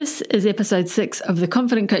This is episode 6 of the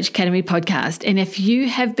Confident Coach Academy podcast. And if you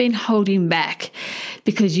have been holding back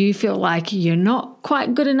because you feel like you're not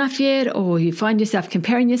quite good enough yet, or you find yourself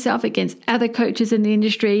comparing yourself against other coaches in the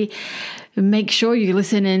industry, make sure you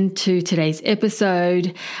listen in to today's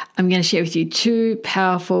episode. I'm going to share with you 2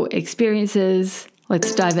 powerful experiences.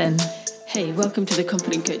 Let's dive in. Hey, welcome to the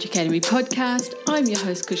Confident Coach Academy podcast. I'm your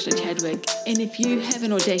host, Kushla Chadwick. And if you have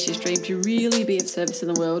an audacious dream to really be of service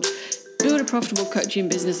in the world, build a profitable coaching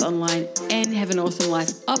business online, and have an awesome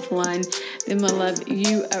life offline, then my love,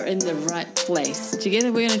 you are in the right place.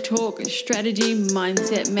 Together we're going to talk strategy,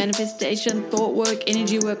 mindset, manifestation, thought work,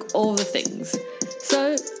 energy work, all the things.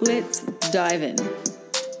 So let's dive in.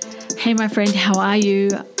 Hey my friend, how are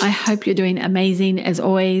you? I hope you're doing amazing as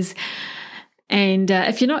always. And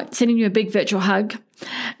if you're not, sending you a big virtual hug,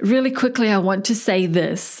 really quickly I want to say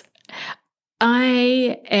this.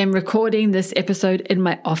 I am recording this episode in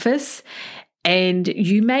my office, and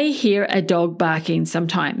you may hear a dog barking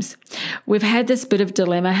sometimes. We've had this bit of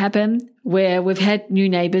dilemma happen where we've had new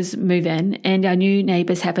neighbors move in, and our new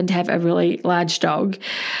neighbors happen to have a really large dog,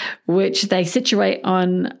 which they situate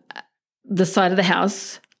on the side of the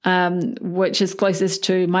house, which is closest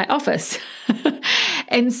to my office.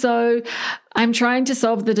 And so I'm trying to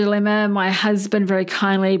solve the dilemma. My husband very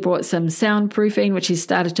kindly brought some soundproofing, which he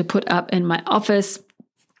started to put up in my office.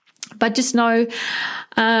 But just know,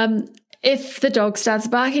 if the dog starts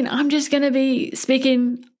barking, I'm just going to be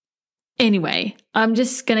speaking anyway. I'm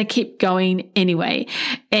just going to keep going anyway.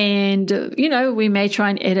 And, we may try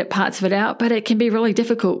and edit parts of it out, but it can be really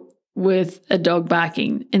difficult with a dog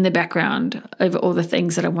barking in the background over all the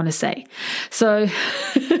things that I want to say. So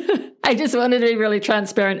I just wanted to be really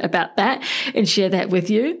transparent about that and share that with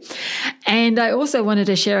you. And I also wanted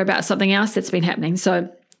to share about something else that's been happening. So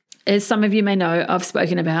as some of you may know, I've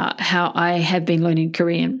spoken about how I have been learning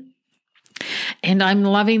Korean. And I'm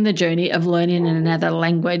loving the journey of learning in another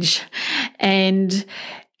language. And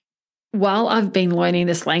while I've been learning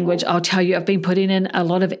this language, I'll tell you, I've been putting in a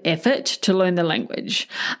lot of effort to learn the language.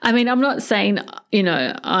 I mean, I'm not saying,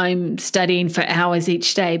 I'm studying for hours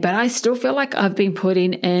each day, but I still feel like I've been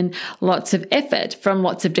putting in lots of effort from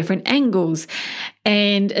lots of different angles.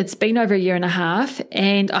 And it's been over 1.5 years,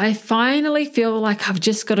 and I finally feel like I've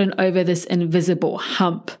just gotten over this invisible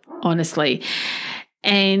hump, honestly.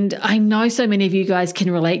 And I know so many of you guys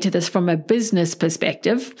can relate to this from a business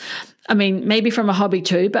perspective. I mean, maybe from a hobby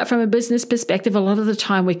too, but from a business perspective, a lot of the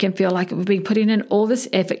time we can feel like we've been putting in all this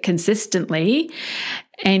effort consistently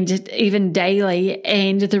and even daily,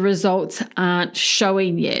 and the results aren't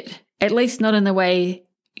showing yet, at least not in the way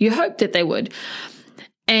you hoped that they would.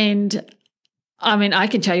 And I mean, I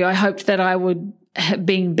can tell you, I hoped that I would have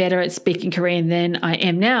been better at speaking Korean than I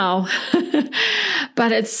am now.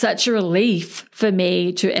 But it's such a relief for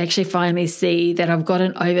me to actually finally see that I've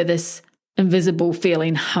gotten over this invisible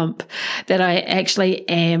feeling hump, that I actually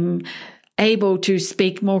am able to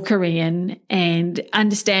speak more Korean and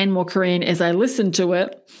understand more Korean as I listen to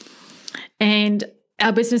it. And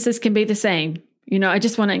our businesses can be the same. I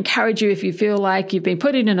just want to encourage you, if you feel like you've been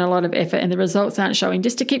putting in a lot of effort and the results aren't showing,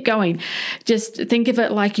 just to keep going. Just think of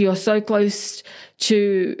it like you're so close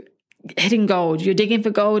to hitting gold. You're digging for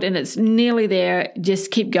gold and it's nearly there. Just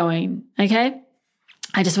keep going. Okay.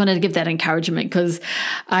 I just wanted to give that encouragement because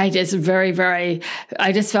I just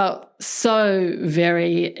felt so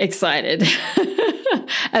very excited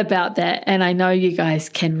about that. And I know you guys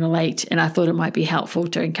can relate, and I thought it might be helpful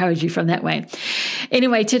to encourage you from that way.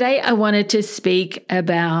 Anyway, today I wanted to speak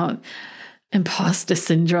about imposter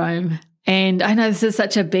syndrome. And I know this is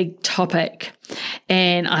such a big topic,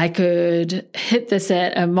 and I could hit this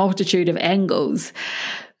at a multitude of angles.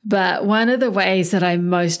 But one of the ways that I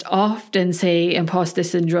most often see imposter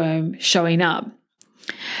syndrome showing up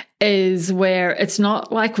is where it's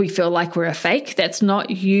not like we feel like we're a fake. That's not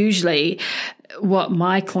usually what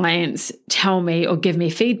my clients tell me or give me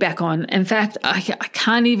feedback on. In fact, I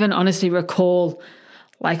can't even honestly recall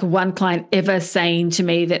like one client ever saying to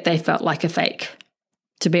me that they felt like a fake,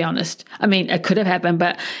 to be honest. I mean, it could have happened,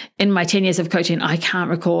 but in my 10 years of coaching, I can't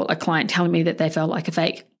recall a client telling me that they felt like a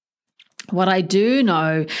fake. What I do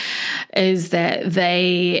know is that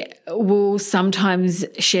they will sometimes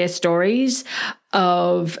share stories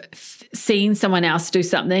of seeing someone else do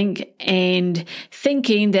something and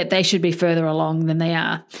thinking that they should be further along than they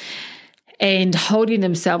are, and holding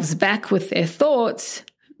themselves back with their thoughts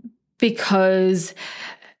because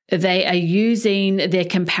they are using their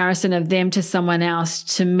comparison of them to someone else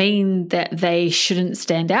to mean that they shouldn't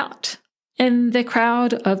stand out in the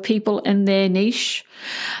crowd of people in their niche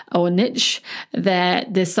or niche,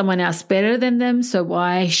 that there's someone else better than them, so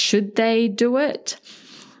why should they do it?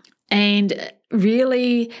 and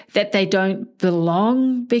really that they don't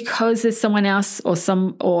belong because there's someone else or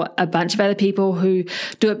a bunch of other people who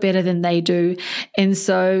do it better than they do. And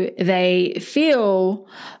so they feel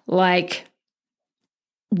like,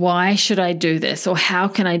 why should I do this? Or how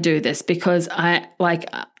can I do this? Because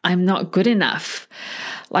I'm not good enough.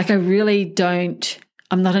 Like I'm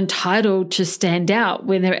not entitled to stand out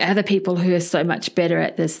when there are other people who are so much better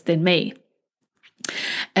at this than me.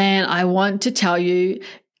 And I want to tell you,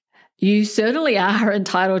 you certainly are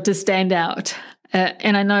entitled to stand out.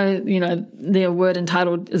 And I know, the word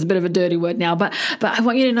entitled is a bit of a dirty word now, but I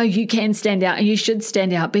want you to know you can stand out, and you should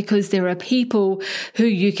stand out, because there are people who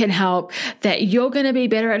you can help that you're going to be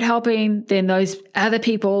better at helping than those other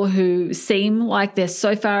people who seem like they're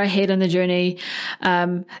so far ahead on the journey.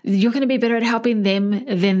 You're going to be better at helping them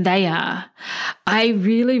than they are. I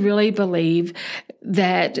really, really believe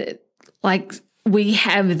that we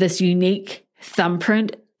have this unique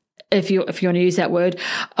thumbprint, if you want to use that word,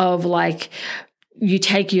 of you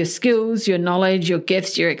take your skills, your knowledge, your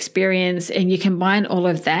gifts, your experience, and you combine all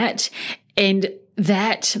of that, and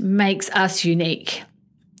that makes us unique.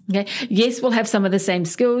 Okay. Yes, we'll have some of the same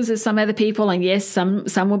skills as some other people, and yes, some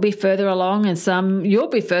will be further along, and some you'll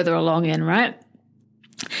be further along in, right?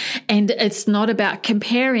 And it's not about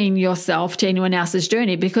comparing yourself to anyone else's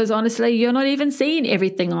journey, because honestly, you're not even seeing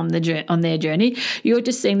everything on their journey. You're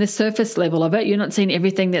just seeing the surface level of it. You're not seeing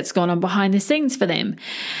everything that's gone on behind the scenes for them.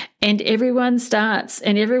 And everyone starts,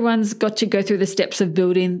 and everyone's got to go through the steps of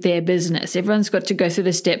building their business. Everyone's got to go through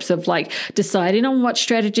the steps of deciding on what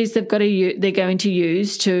strategies they're going to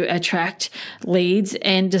use to attract leads,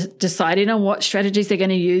 and deciding on what strategies they're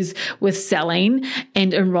going to use with selling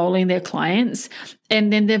and enrolling their clients.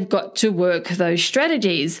 And then they've got to work those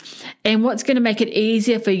strategies. And what's going to make it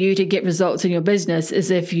easier for you to get results in your business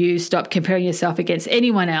is if you stop comparing yourself against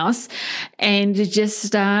anyone else and just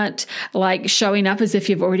start showing up as if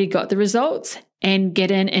you've already got the results, and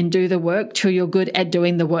get in and do the work till you're good at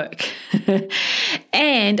doing the work.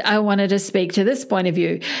 And I wanted to speak to this point of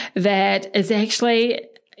view that is actually,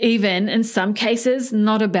 even in some cases,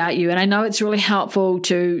 not about you. And I know it's really helpful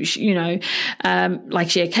to, share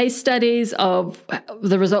case studies of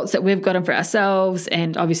the results that we've gotten for ourselves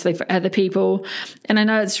and obviously for other people. And I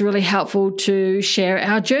know it's really helpful to share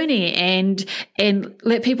our journey and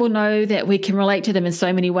let people know that we can relate to them in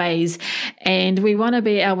so many ways. And we want to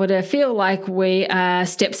be able to feel like we are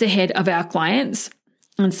steps ahead of our clients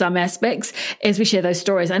in some aspects as we share those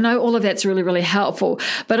stories. I know all of that's really, really helpful,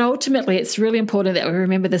 but ultimately it's really important that we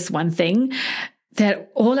remember this one thing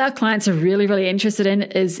that all our clients are really, really interested in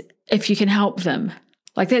is if you can help them.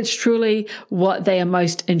 That's truly what they are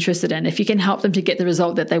most interested in. If you can help them to get the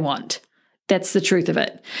result that they want. That's the truth of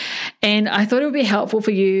it. And I thought it would be helpful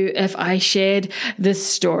for you if I shared this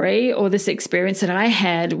story or this experience that I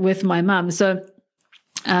had with my mum. So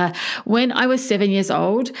when I was 7 years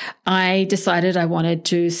old, I decided I wanted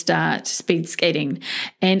to start speed skating.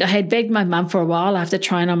 And I had begged my mum for a while after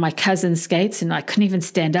trying on my cousin's skates, and I couldn't even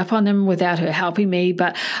stand up on them without her helping me.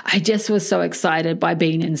 But I just was so excited by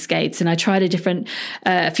being in skates. And I tried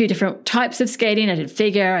a few different types of skating. I did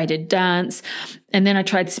figure, I did dance, and then I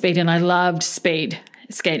tried speed, and I loved speed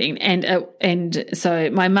skating. And so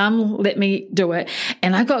my mum let me do it,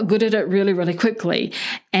 and I got good at it really, really quickly.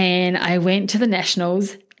 And I went to the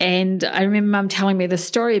nationals, and I remember Mum telling me the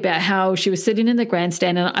story about how she was sitting in the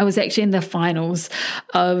grandstand, and I was actually in the finals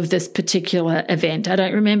of this particular event. I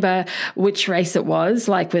don't remember which race it was,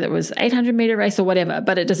 whether it was 800-meter race or whatever,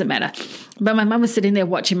 but it doesn't matter. But my mum was sitting there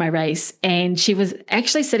watching my race, and she was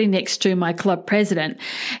actually sitting next to my club president.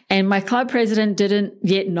 And my club president didn't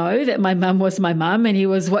yet know that my mum was my mum, and he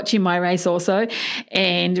was watching my race also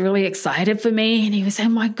and really excited for me. And he was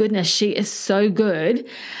saying, my goodness, she is so good.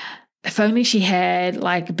 If only she had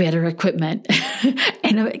better equipment.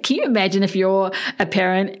 And can you imagine if you're a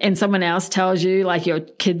parent and someone else tells you your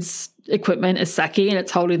kid's equipment is sucky and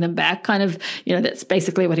it's holding them back? That's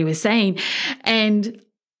basically what he was saying. And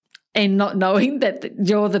not knowing that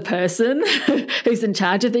you're the person who's in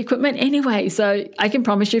charge of the equipment. Anyway, so I can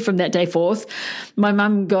promise you from that day forth, my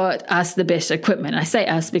mum got us the best equipment. I say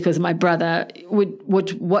us because my brother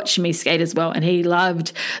would watch me skate as well, and he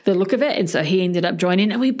loved the look of it. And so he ended up joining,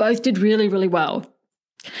 and we both did really, really well.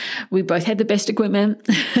 We both had the best equipment,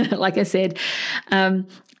 like I said,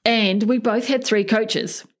 and we both had 3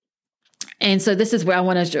 coaches. And so this is where I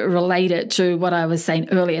wanted to relate it to what I was saying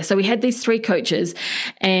earlier. So we had these 3 coaches,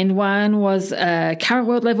 and one was a current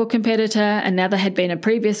world level competitor, another had been a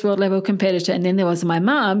previous world level competitor, and then there was my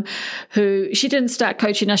mum, who she didn't start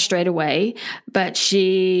coaching us straight away, but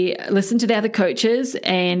she listened to the other coaches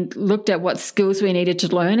and looked at what skills we needed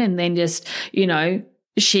to learn, and then just,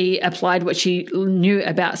 she applied what she knew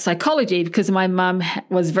about psychology, because my mum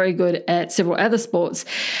was very good at several other sports,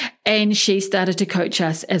 and she started to coach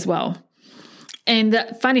us as well. And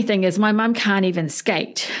the funny thing is, my mum can't even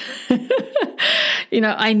skate.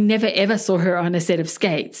 I never ever saw her on a set of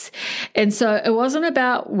skates. And so it wasn't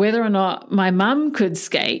about whether or not my mum could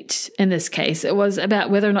skate in this case. It was about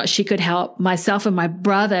whether or not she could help myself and my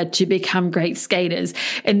brother to become great skaters.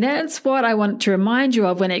 And that's what I want to remind you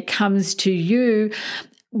of when it comes to you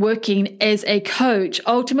working as a coach.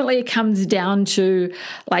 Ultimately, it comes down to,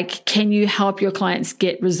 can you help your clients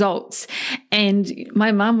get results? And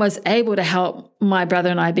my mum was able to help my brother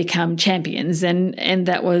and I become champions, and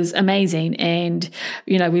that was amazing. And,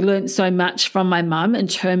 we learned so much from my mum in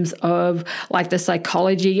terms of the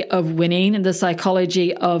psychology of winning and the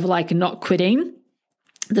psychology of not quitting.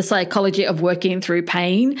 The psychology of working through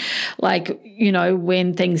pain,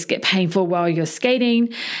 when things get painful while you're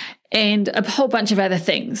skating, and a whole bunch of other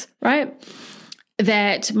things, right?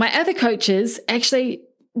 That my other coaches actually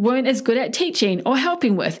weren't as good at teaching or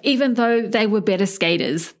helping with, even though they were better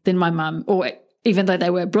skaters than my mum, or even though they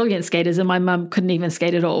were brilliant skaters, and my mum couldn't even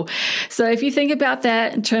skate at all. So if you think about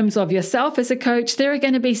that in terms of yourself as a coach, there are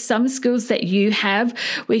going to be some skills that you have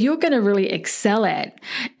where you're going to really excel at.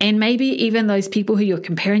 And maybe even those people who you're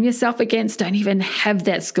comparing yourself against don't even have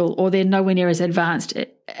that skill, or they're nowhere near as advanced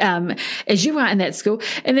as you are in that skill.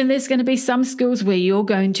 And then there's going to be some skills where you're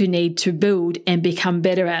going to need to build and become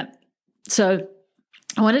better at. So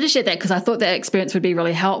I wanted to share that because I thought that experience would be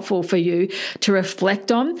really helpful for you to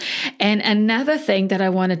reflect on. And another thing that I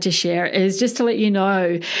wanted to share is just to let you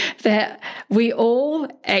know that we all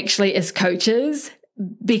actually, as coaches,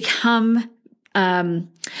 become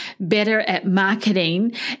better at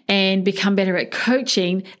marketing and become better at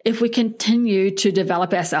coaching if we continue to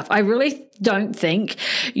develop ourselves. I really don't think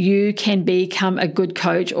you can become a good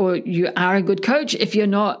coach, or you are a good coach, if you're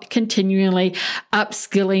not continually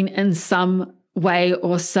upskilling in some way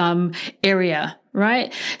or some area,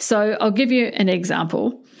 right? So I'll give you an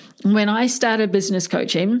example. When I started business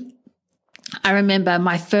coaching, I remember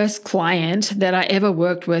my first client that I ever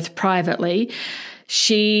worked with privately.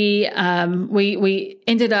 We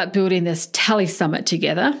ended up building this Tally Summit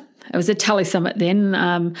together. It was a Tally Summit then.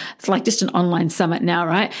 It's just an online summit now,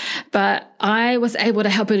 right? But I was able to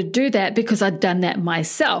help her to do that because I'd done that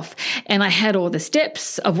myself, and I had all the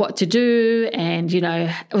steps of what to do, and,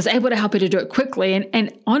 I was able to help her to do it quickly.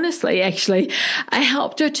 And honestly, actually, I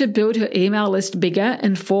helped her to build her email list bigger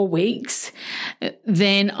in 4 weeks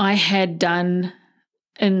than I had done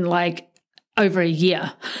in over a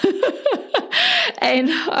year. And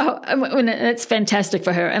it's fantastic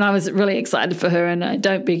for her. And I was really excited for her. And I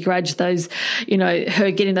don't begrudge those,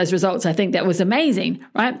 her getting those results. I think that was amazing,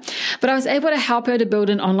 right? But I was able to help her to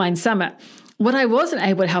build an online summit. What I wasn't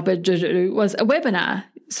able to help her to do was a webinar.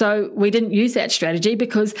 So we didn't use that strategy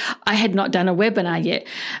because I had not done a webinar yet.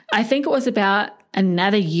 I think it was about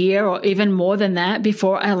another year or even more than that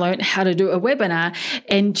before I learned how to do a webinar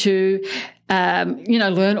and to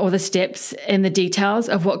learn all the steps and the details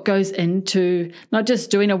of what goes into not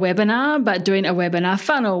just doing a webinar, but doing a webinar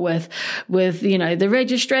funnel with the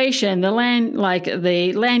registration, the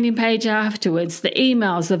landing page afterwards, the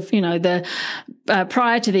emails of, the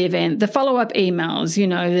prior to the event, the follow-up emails,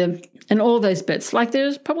 and all those bits.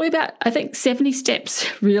 There's probably about, I think, 70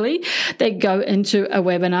 steps really that go into a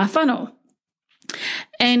webinar funnel.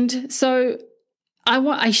 And so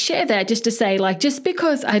I share that just to say, just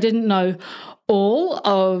because I didn't know all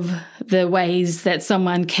of the ways that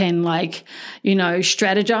someone can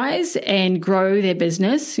strategize and grow their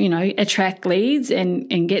business, attract leads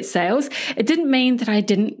and get sales, it didn't mean that I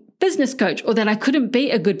didn't business coach or that I couldn't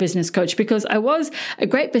be a good business coach, because I was a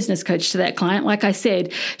great business coach to that client. Like I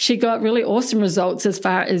said, she got really awesome results as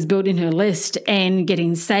far as building her list and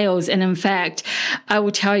getting sales. And in fact, I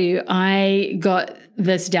will tell you, I got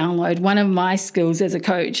this download. One of my skills as a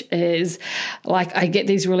coach is I get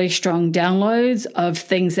these really strong downloads of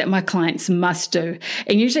things that my clients must do.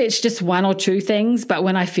 And usually it's just one or two things, but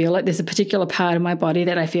when I feel it, there's a particular part of my body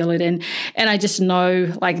that I feel it in. And I just know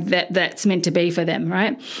that's meant to be for them,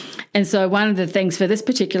 right? And so one of the things for this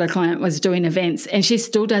particular client was doing events, and she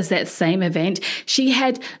still does that same event. She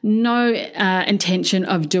had no intention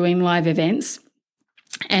of doing live events.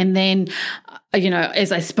 And then,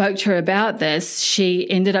 as I spoke to her about this, she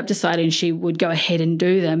ended up deciding she would go ahead and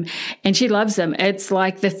do them. And she loves them. It's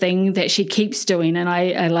the thing that she keeps doing. And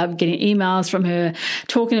I love getting emails from her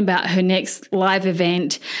talking about her next live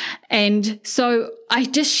event. And so I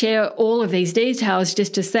just share all of these details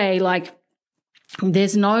just to say,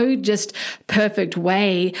 there's no just perfect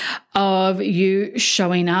way of you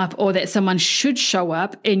showing up, or that someone should show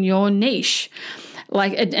up in your niche.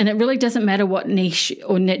 and it really doesn't matter what niche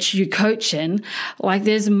you coach in, like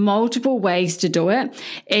there's multiple ways to do it.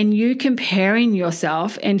 And you comparing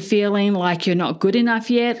yourself and feeling like you're not good enough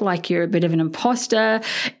yet, like you're a bit of an imposter.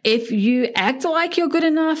 If you act like you're good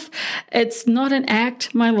enough, it's not an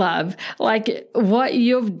act, my love. Like what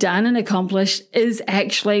you've done and accomplished is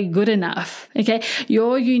actually good enough. Okay.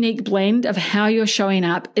 Your unique blend of how you're showing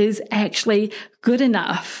up is actually good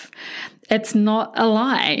enough. It's not a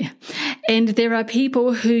lie. And there are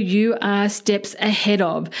people who you are steps ahead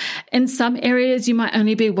of. In some areas, you might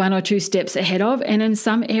only be 1 or 2 steps ahead of. And in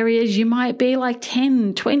some areas, you might be like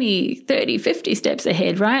 10, 20, 30, 50 steps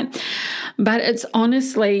ahead, right? But it's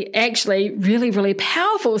honestly actually really, really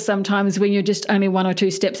powerful sometimes when you're just only 1 or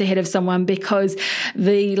 2 steps ahead of someone, because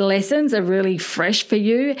the lessons are really fresh for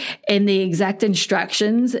you and the exact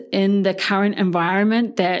instructions in the current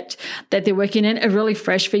environment that they're working in are really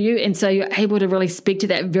fresh for you. And so you're able to really speak to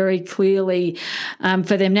that very clearly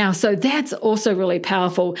for them now. So that's also really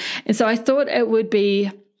powerful. And so I thought it would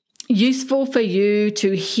be useful for you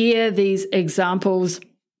to hear these examples,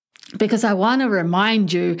 because I want to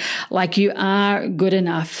remind you, like, you are good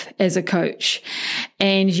enough as a coach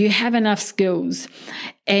and you have enough skills,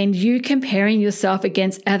 and you comparing yourself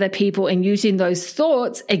against other people and using those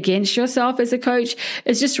thoughts against yourself as a coach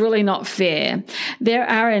is just really not fair. There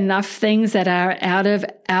are enough things that are out of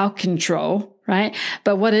our control, right?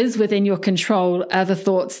 But what is within your control are the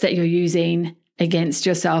thoughts that you're using against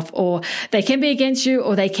yourself, or they can be against you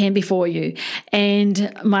or they can be for you.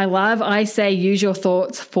 And my love, I say use your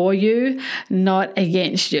thoughts for you, not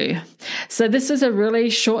against you. So this was a really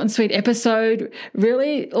short and sweet episode,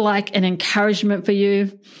 really like an encouragement for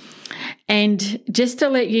you. And just to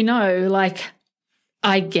let you know, like,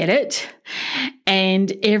 I get it.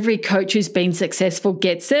 And every coach who's been successful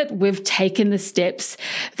gets it. We've taken the steps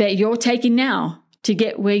that you're taking now to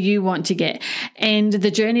get where you want to get. And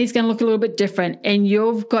the journey is going to look a little bit different. And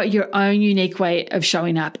you've got your own unique way of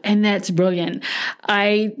showing up. And that's brilliant.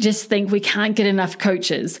 I just think we can't get enough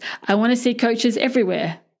coaches. I want to see coaches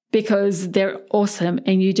everywhere because they're awesome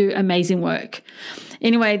and you do amazing work.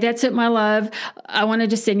 Anyway, that's it, my love. I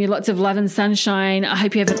wanted to send you lots of love and sunshine. I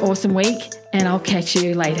hope you have an awesome week, and I'll catch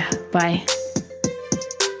you later. Bye.